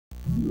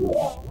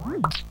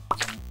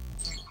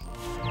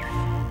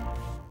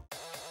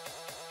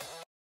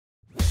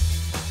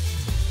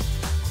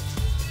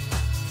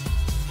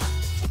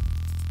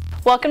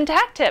Welcome to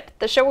HakTip,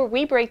 the show where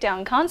we break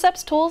down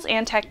concepts, tools,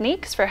 and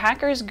techniques for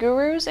hackers,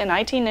 gurus, and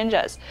IT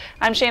ninjas.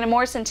 I'm Shannon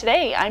Morse, and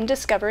today I'm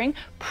discovering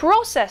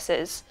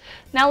processes.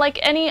 Now, like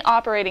any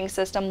operating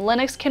system,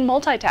 Linux can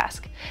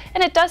multitask,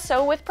 and it does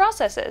so with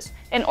processes,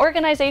 an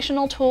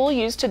organizational tool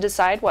used to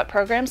decide what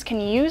programs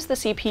can use the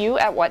CPU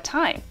at what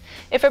time.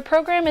 If a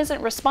program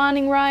isn't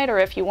responding right, or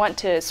if you want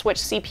to switch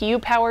CPU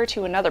power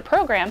to another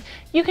program,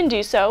 you can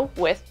do so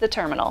with the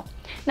terminal.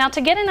 Now,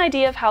 to get an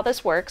idea of how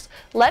this works,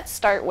 let's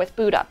start with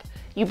boot up.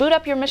 You boot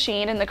up your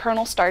machine and the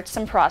kernel starts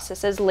some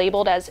processes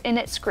labeled as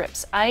init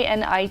scripts,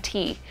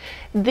 INIT.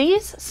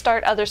 These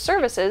start other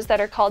services that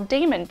are called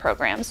daemon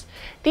programs.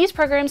 These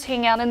programs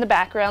hang out in the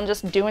background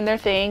just doing their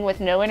thing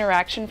with no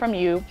interaction from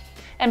you.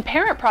 And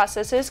parent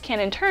processes can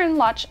in turn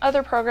launch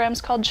other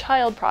programs called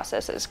child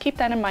processes. Keep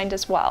that in mind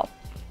as well.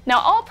 Now,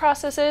 all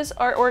processes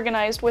are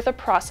organized with a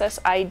process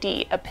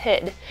ID, a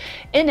PID.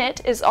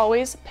 Init is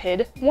always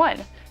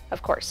PID1,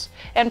 of course.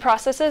 And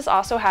processes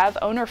also have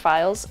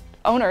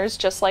owners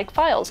just like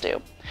files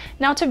do.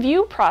 Now, to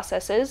view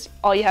processes,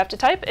 all you have to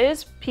type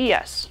is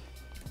PS.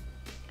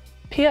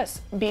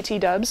 PS, BT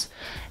dubs.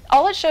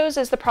 All it shows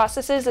is the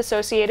processes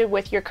associated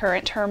with your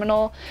current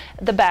terminal,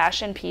 the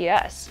bash, and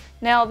PS.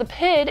 Now, the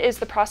PID is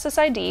the process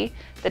ID,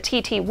 the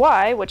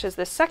TTY, which is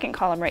the second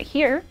column right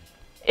here,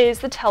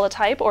 is the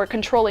teletype or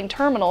controlling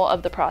terminal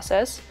of the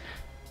process.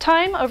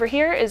 Time over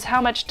here is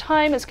how much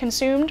time is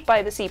consumed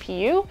by the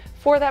CPU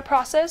for that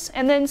process,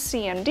 and then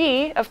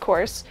CMD, of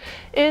course,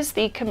 is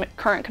the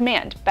current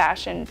command,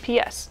 bash and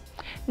PS.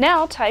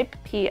 Now type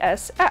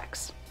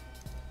PSX.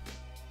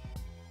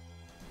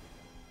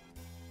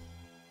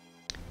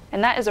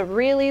 And that is a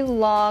really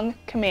long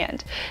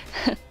command.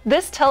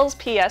 This tells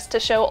PS to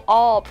show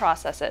all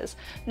processes,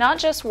 not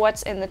just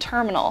what's in the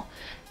terminal.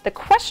 The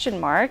question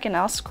mark, and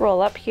I'll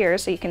scroll up here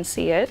so you can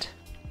see it.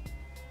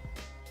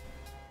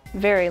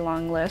 Very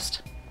long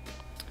list.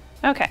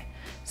 Okay,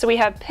 so we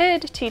have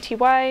PID,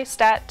 TTY,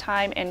 stat,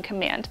 time, and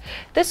command.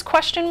 This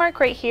question mark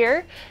right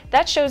here,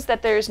 that shows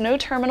that there's no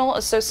terminal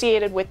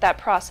associated with that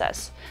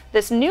process.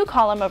 This new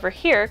column over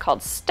here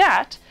called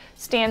stat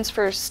stands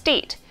for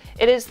state.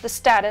 It is the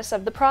status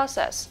of the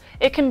process.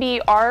 It can be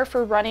R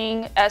for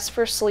running, S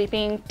for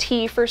sleeping,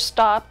 T for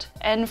stopped,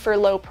 N for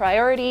low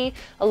priority,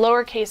 a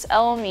lowercase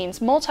l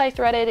means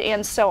multi-threaded,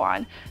 and so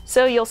on.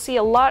 So you'll see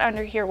a lot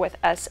under here with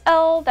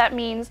SL, that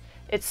means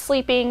it's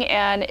sleeping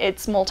and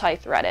it's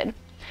multi-threaded.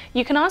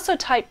 You can also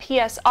type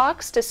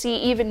PSOX to see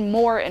even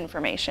more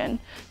information.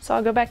 So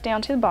I'll go back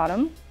down to the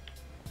bottom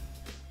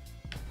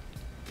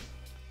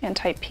and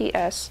type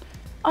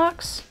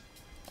PSOX.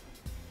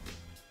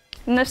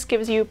 And this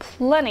gives you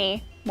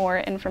plenty more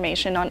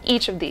information on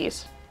each of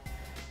these.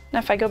 Now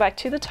if I go back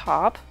to the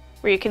top,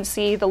 where you can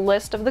see the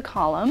list of the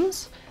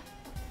columns,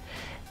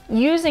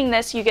 using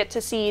this you get to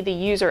see the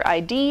user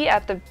ID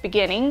at the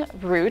beginning,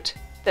 root,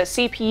 the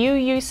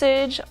CPU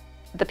usage,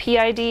 the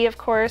PID, of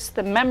course,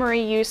 the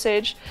memory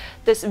usage.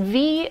 This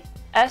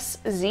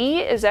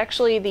VSZ is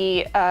actually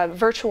the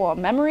virtual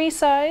memory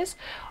size.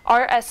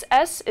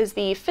 RSS is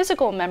the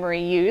physical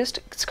memory used.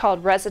 It's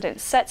called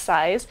resident set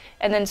size.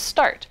 And then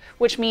start,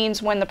 which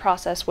means when the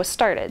process was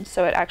started.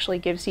 So it actually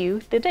gives you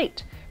the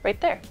date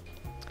right there.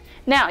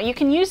 Now, you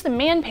can use the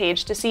man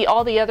page to see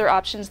all the other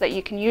options that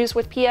you can use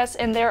with PS,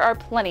 and there are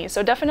plenty,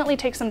 so definitely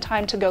take some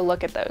time to go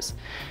look at those.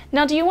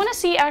 Now, do you want to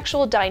see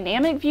actual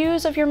dynamic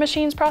views of your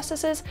machine's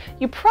processes?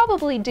 You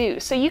probably do,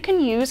 so you can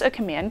use a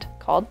command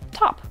called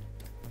top.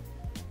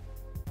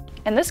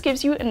 And this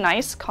gives you a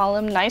nice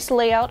column, nice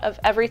layout of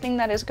everything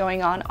that is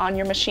going on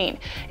your machine.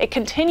 It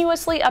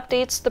continuously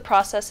updates the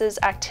process's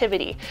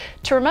activity.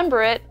 To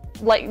remember it,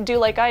 do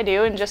like I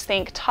do and just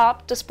think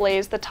top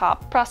displays the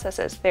top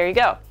processes. There you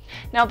go.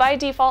 Now by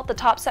default, the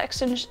top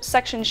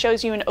section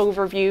shows you an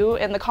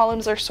overview, and the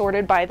columns are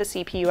sorted by the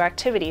CPU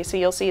activity. So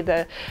you'll see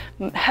the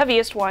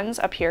heaviest ones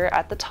up here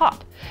at the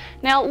top.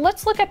 Now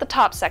let's look at the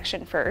top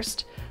section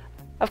first.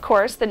 Of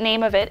course, the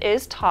name of it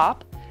is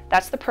top.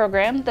 That's the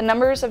program. The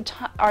numbers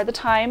are the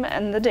time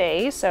and the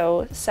day,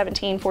 so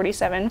 17,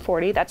 47,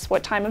 40, that's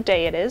what time of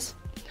day it is.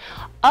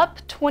 Up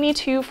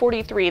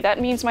 22:43,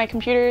 that means my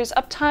computer's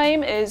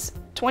uptime is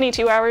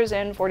 22 hours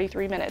and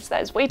 43 minutes.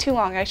 That is way too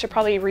long. I should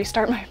probably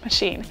restart my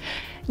machine.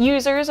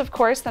 Users, of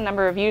course, the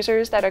number of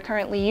users that are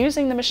currently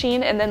using the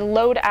machine, and then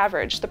load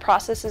average, the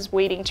process is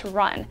waiting to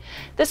run.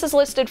 This is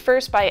listed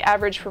first by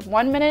average for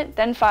 1 minute,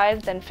 then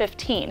 5, then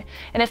 15.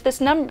 And if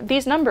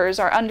these numbers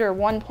are under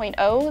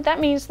 1.0, that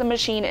means the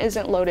machine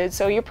isn't loaded,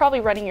 so you're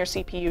probably running your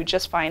CPU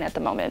just fine at the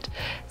moment.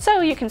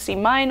 So you can see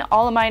mine,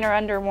 all of mine are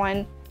under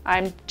 1.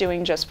 I'm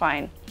doing just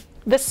fine.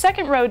 The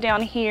second row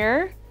down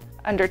here,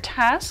 under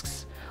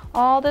tasks,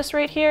 all this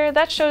right here,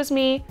 that shows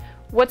me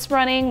what's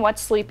running,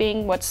 what's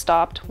sleeping, what's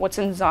stopped, what's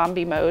in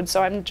zombie mode,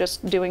 so I'm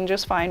just doing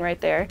just fine right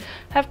there.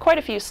 I have quite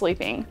a few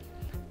sleeping.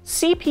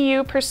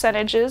 CPU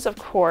percentages, of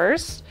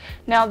course.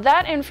 Now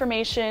that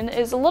information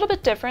is a little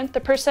bit different. The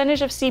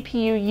percentage of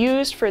CPU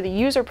used for the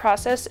user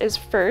process is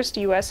first,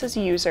 US is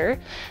user.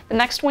 The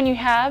next one you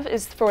have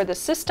is for the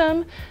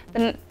system.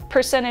 The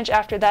percentage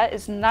after that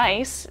is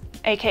nice,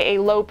 aka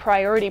low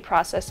priority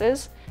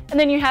processes. And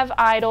then you have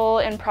idle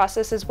and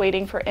processes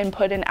waiting for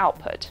input and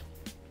output.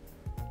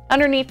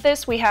 Underneath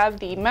this, we have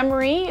the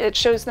memory. It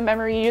shows the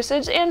memory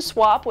usage, and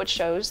swap, which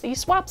shows the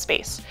swap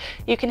space.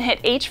 You can hit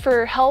H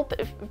for help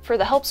for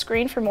the help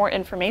screen for more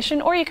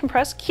information, or you can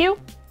press Q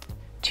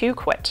to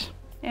quit.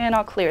 And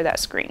I'll clear that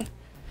screen.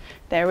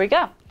 There we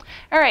go.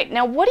 All right,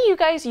 now what do you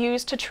guys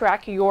use to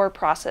track your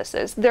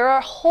processes? There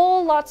are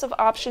whole lots of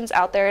options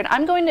out there, and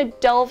I'm going to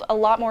delve a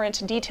lot more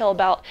into detail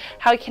about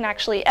how you can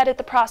actually edit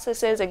the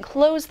processes and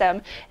close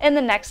them in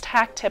the next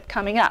hack tip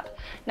coming up.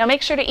 Now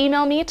make sure to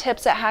email me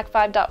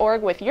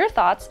tips@hak5.org with your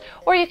thoughts,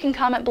 or you can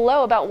comment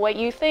below about what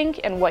you think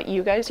and what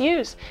you guys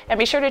use. And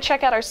be sure to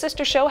check out our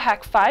sister show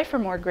Hack5 for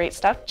more great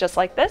stuff just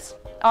like this.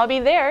 I'll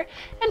be there,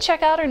 and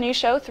check out our new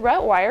show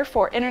Threatwire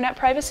for internet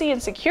privacy and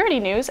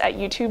security news at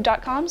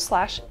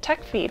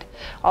youtube.com/techfeed.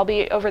 I'll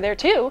be over there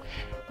too,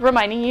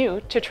 reminding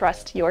you to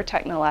trust your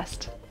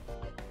Technolust.